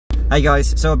Hey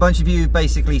guys, so a bunch of you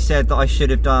basically said that I should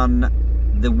have done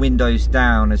the windows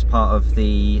down as part of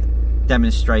the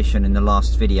demonstration in the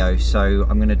last video, so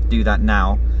I'm going to do that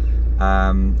now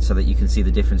so that you can see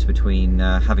the difference between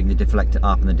having the deflector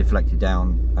up and the deflector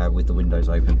down with the windows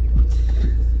open.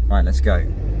 Alright, let's go.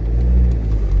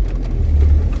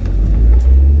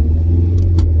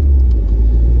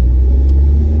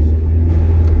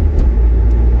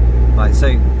 Right,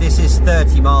 so this is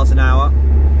 30 miles an hour.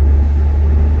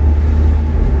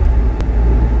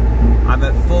 I'm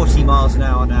at 40 miles an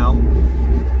hour now.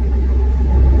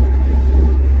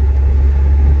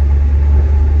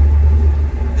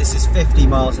 This is 50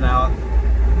 miles an hour.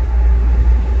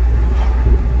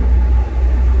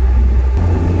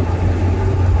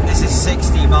 This is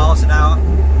 60 miles an hour.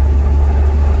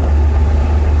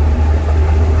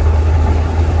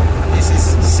 This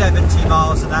is 70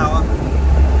 miles an hour.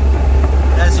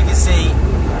 As you can see,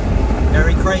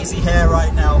 very crazy here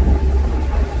right now.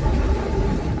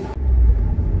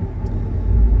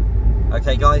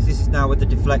 Okay guys, this is now with the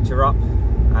deflector up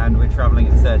and we're travelling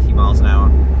at 30 miles an hour.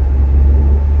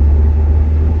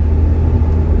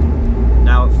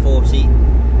 Now at 40.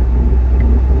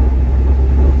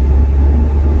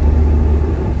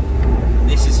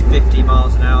 This is 50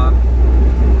 miles an hour.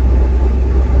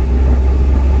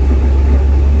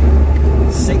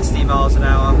 60 miles an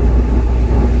hour.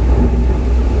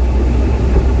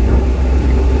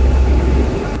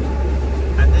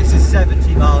 And this is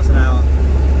 70 miles an hour.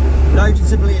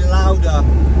 Noticeably louder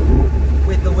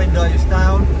with the windows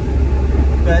down,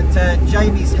 but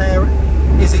Jamie's hair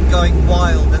isn't going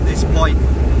wild at this point,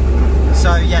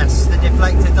 so yes, the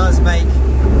deflector does make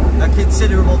a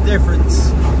considerable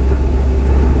difference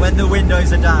when the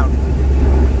windows are down.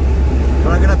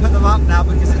 But I'm going to put them up now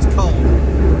because it's cold.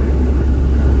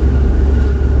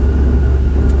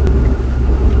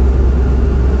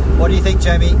 What do you think,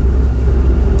 Jamie?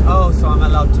 Oh, so I'm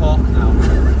allowed to talk now.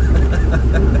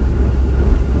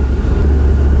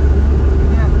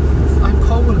 Yeah, I'm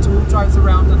cold. Who drives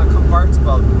around in a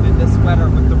convertible in this weather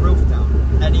with the roof down?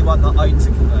 Anyone that owns a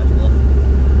convertible.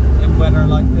 In weather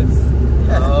like this.